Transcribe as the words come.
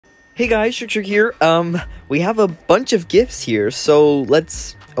Hey guys, Sharkyshark here. We have a bunch of gifts here, so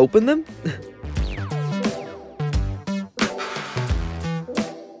let's open them.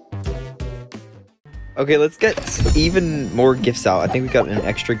 Okay, let's get even more gifts out. I think we got an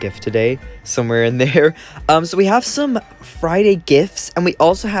extra gift today, somewhere in there. So we have some Friday gifts, and we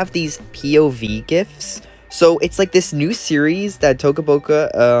also have these POV gifts. So it's like this new series that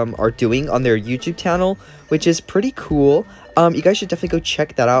Tocaboca are doing on their YouTube channel, which is pretty cool. You guys should definitely go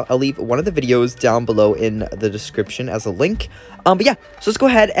check that out. I'll leave one of the videos down below in the description as a link. But yeah, so let's go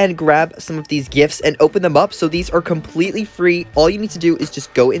ahead and grab some of these gifts and open them up. So these are completely free. All you need to do is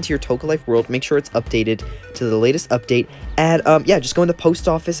just go into your Toca Life world, make sure it's updated to the latest update, and yeah, just go in the post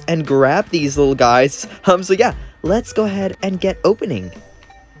office and grab these little guys. So yeah, let's go ahead and get opening.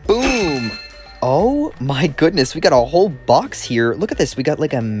 Boom! Oh my goodness, we got a whole box here. Look at this. We got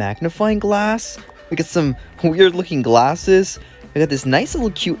like a magnifying glass. We got some weird looking glasses. We got this nice little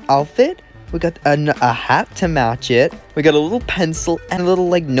cute outfit. We got a hat to match it. We got a little pencil and a little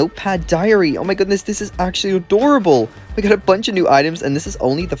like notepad diary. Oh my goodness, this is actually adorable. We got a bunch of new items, and this is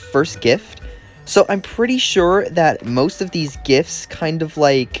only the first gift. So I'm pretty sure that most of these gifts kind of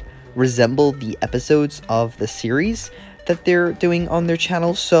like resemble the episodes of the series that they're doing on their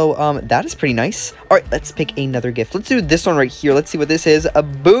channel. So that is pretty nice. All right, let's pick another gift. Let's do this one right here. Let's see what this is. A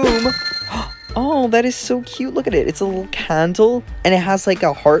boom. Oh, that is so cute. Look at it. It's a little candle, and it has like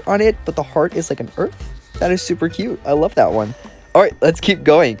a heart on it, but the heart is like an earth. That is super cute. I love that one. All right, let's keep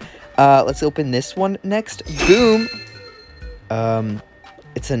going. Let's open this one next. Boom.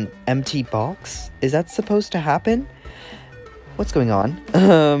 It's an empty box. Is that supposed to happen? What's going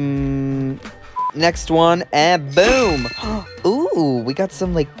on? Next one, and boom. Ooh, we got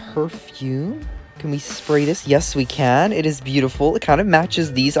some like perfume. Can we spray this? Yes, we can. It is beautiful. It kind of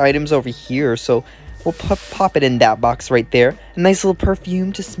matches these items over here, so we'll pop it in that box right there. A nice little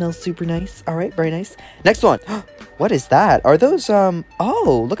perfume to smell super nice. All right, very nice. Next one. What is that? Are those,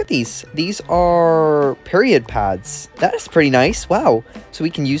 oh, look at these. These are period pads. That is pretty nice. Wow. So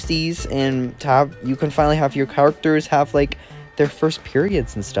we can use these and you can finally have your characters have, like, their first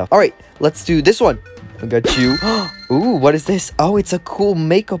periods and stuff. All right, let's do this one. I got you. Ooh, what is this? Oh, it's a cool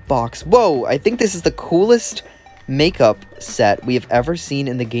makeup box. Whoa, I think this is the coolest makeup set we have ever seen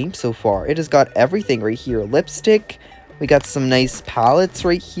in the game so far. It has got everything right here. Lipstick. We got some nice palettes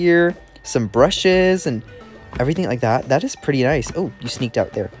right here. Some brushes and everything like that. That is pretty nice. Oh, you sneaked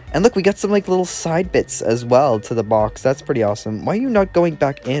out there. And look, we got some like little side bits as well to the box. That's pretty awesome. Why are you not going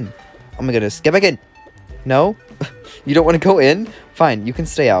back in? Oh my goodness. Get back in. No? You don't want to go in? Fine, you can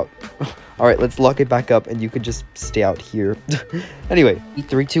stay out. All right, let's lock it back up, and you could just stay out here. Anyway,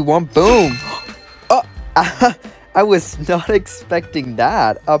 3, 2, 1, boom! Oh, I was not expecting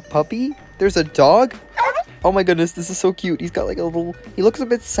that. A puppy? There's a dog? Oh my goodness, this is so cute. He's got like a little... He looks a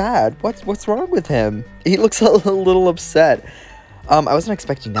bit sad. What's wrong with him? He looks a little upset. I wasn't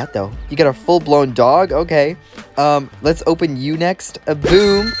expecting that, though. You got a full-blown dog? Okay. Let's open you next. A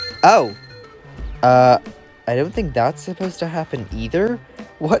boom. Oh. I don't think that's supposed to happen either.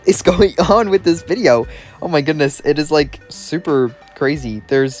 What is going on with this video? Oh my goodness, it is like super crazy.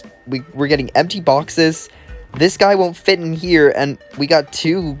 We're getting empty boxes. This guy won't fit in here, and we got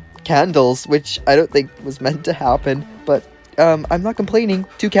 2 candles, which I don't think was meant to happen, but I'm not complaining.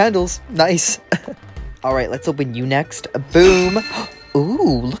 2 candles, nice. All right, let's open you next. Boom.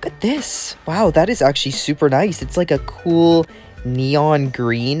 Ooh, look at this. Wow, that is actually super nice. It's like a cool neon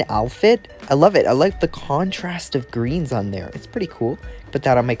green outfit. I love it. I like the contrast of greens on there. It's pretty cool. Put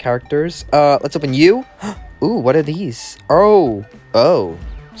that on my characters. Let's open you. Ooh, what are these? Oh,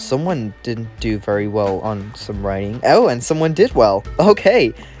 someone didn't do very well on some writing. Oh, and someone did well.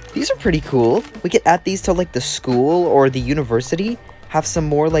 Okay, these are pretty cool. We could add these to like the school or the university. Have some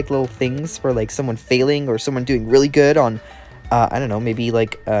more like little things for like someone failing or someone doing really good on I don't know, maybe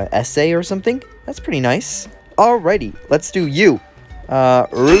like essay or something. That's pretty nice. Alrighty, let's do you.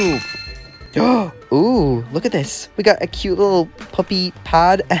 Ooh, look at this. We got a cute little puppy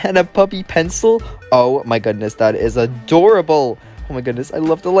pad and a puppy pencil. Oh my goodness, that is adorable. Oh my goodness, I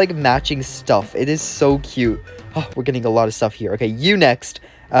love the like matching stuff. It is so cute. Oh, we're getting a lot of stuff here. Okay, you next.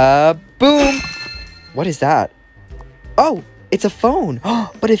 Boom. What is that? Oh, it's a phone.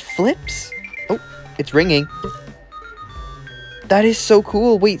 But it flips. Oh, it's ringing. That is so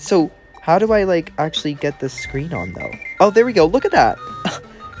cool. Wait, so how do I, like, actually get the screen on, though? Oh, there we go. Look at that.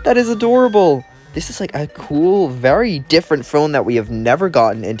 That is adorable. This is, like, a cool, very different phone that we have never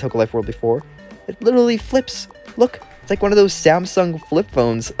gotten in Toca Life World before. It literally flips. Look, it's like one of those Samsung flip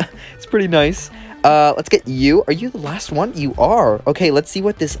phones. It's pretty nice. Let's get you. Are you the last one? You are. Okay, let's see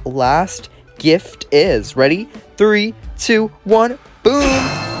what this last gift is. Ready? 3, 2, 1.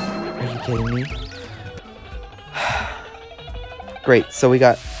 Boom. kidding me? Great, so we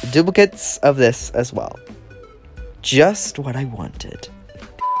got duplicates of this as well. Just what I wanted.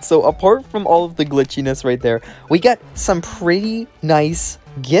 So apart from all of the glitchiness right there, we get some pretty nice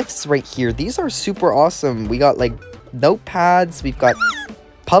gifts right here. These are super awesome. We got like notepads, we've got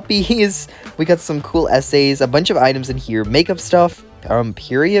puppies, we got some cool essays, a bunch of items in here, makeup stuff,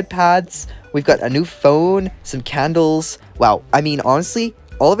 period pads, we've got a new phone, some candles. Wow, I mean, honestly,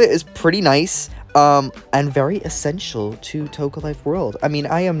 all of it is pretty nice, and very essential to Toca Life world. I mean,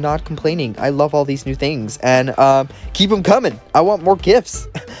 I am not complaining. I love all these new things, and keep them coming. I want more gifts.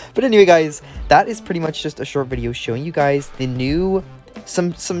 But anyway, guys, that is pretty much just a short video showing you guys the new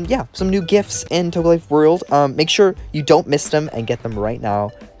some new gifts in Toca Life world. Make sure you don't miss them and get them right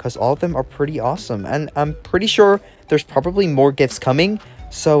now, because all of them are pretty awesome, and I'm pretty sure there's probably more gifts coming.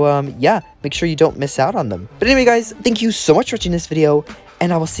 So yeah, make sure you don't miss out on them. But anyway, guys, thank you so much for watching this video,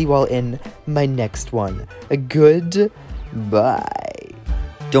 and I will see you all in my next one. Goodbye.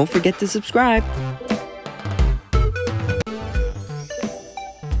 Don't forget to subscribe.